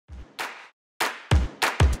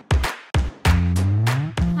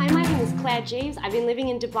Clare Geeves. I've been living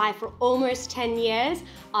in Dubai for almost 10 years.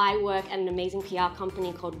 I work at an amazing PR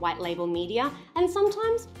company called White Label Media, and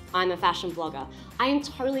sometimes I'm a fashion blogger. I am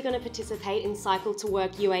totally going to participate in Cycle to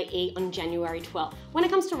Work UAE on January 12th. When it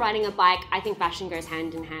comes to riding a bike, I think fashion goes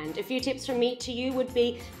hand in hand. A few tips from me to you would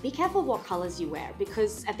be careful what colors you wear,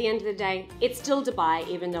 because at the end of the day, it's still Dubai,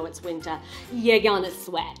 even though it's winter. You're gonna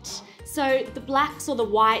sweat. So the blacks or the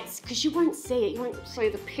whites, because you won't see it, you won't see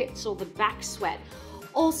the pits or the back sweat.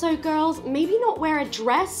 Also girls, maybe not wear a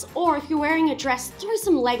dress, or if you're wearing a dress, throw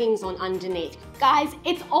some leggings on underneath. Guys,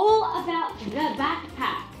 it's all about the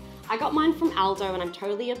backpack. I got mine from Aldo and I'm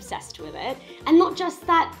totally obsessed with it. And not just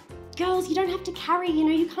that, girls, you don't have to carry,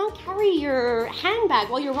 you can't carry your handbag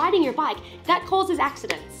while you're riding your bike. That causes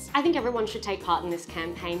accidents. I think everyone should take part in this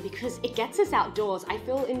campaign because it gets us outdoors. I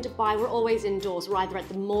feel in Dubai, we're always indoors. We're either at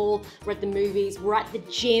the mall, we're at the movies, we're at the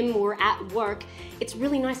gym, we're at work. It's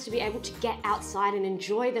really nice to be able to get outside and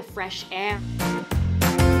enjoy the fresh air.